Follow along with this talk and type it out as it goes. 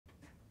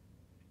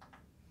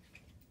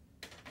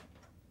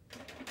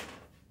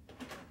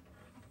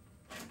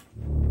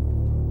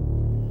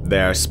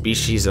There are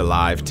species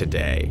alive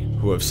today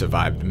who have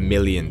survived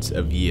millions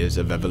of years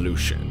of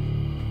evolution.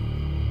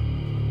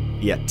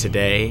 Yet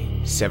today,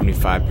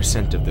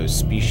 75% of those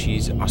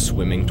species are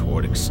swimming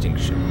toward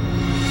extinction.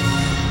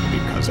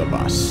 Because of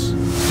us.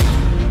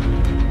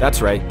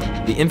 That's right,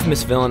 the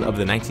infamous villain of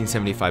the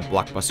 1975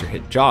 blockbuster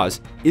hit Jaws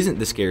isn't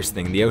the scariest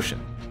thing in the ocean.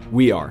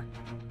 We are.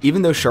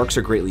 Even though sharks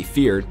are greatly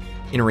feared,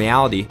 in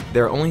reality,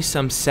 there are only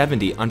some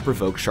 70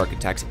 unprovoked shark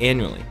attacks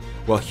annually,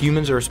 while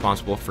humans are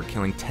responsible for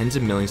killing tens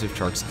of millions of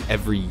sharks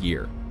every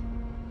year.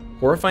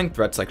 Horrifying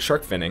threats like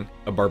shark finning,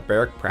 a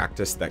barbaric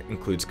practice that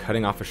includes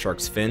cutting off a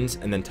shark's fins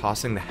and then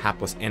tossing the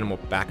hapless animal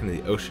back into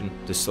the ocean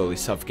to slowly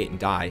suffocate and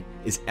die,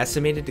 is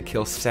estimated to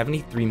kill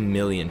 73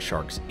 million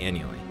sharks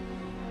annually.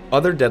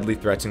 Other deadly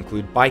threats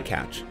include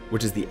bycatch,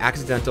 which is the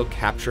accidental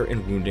capture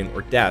and wounding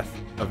or death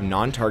of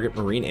non-target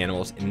marine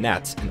animals in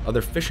nets and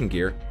other fishing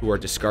gear who are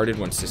discarded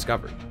once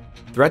discovered.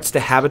 Threats to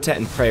habitat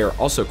and prey are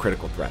also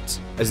critical threats.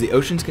 As the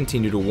oceans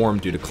continue to warm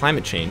due to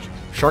climate change,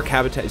 shark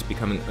habitat is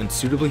becoming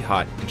unsuitably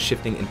hot and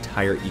shifting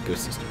entire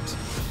ecosystems.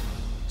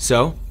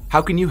 So,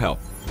 how can you help?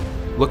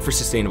 Look for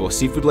sustainable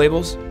seafood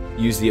labels,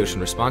 use the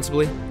ocean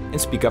responsibly, and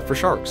speak up for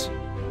sharks.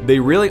 They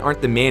really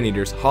aren't the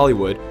man-eaters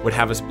Hollywood would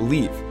have us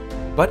believe,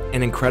 but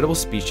an incredible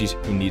species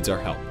who needs our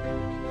help.